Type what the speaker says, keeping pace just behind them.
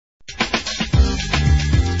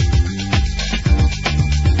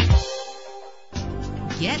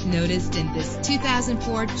noticed in this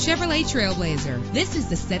 2004 Chevrolet TrailBlazer. This is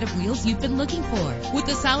the set of wheels you've been looking for, with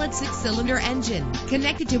a solid 6-cylinder engine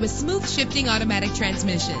connected to a smooth shifting automatic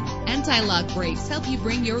transmission. Anti-lock brakes help you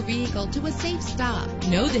bring your vehicle to a safe stop.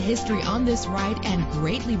 Know the history on this ride and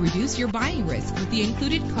greatly reduce your buying risk with the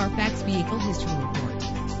included Carfax Vehicle History Report.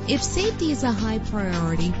 If safety is a high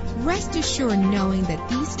priority, rest assured knowing that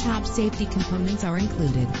these top safety components are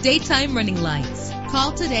included. Daytime running lights.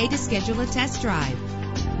 Call today to schedule a test drive.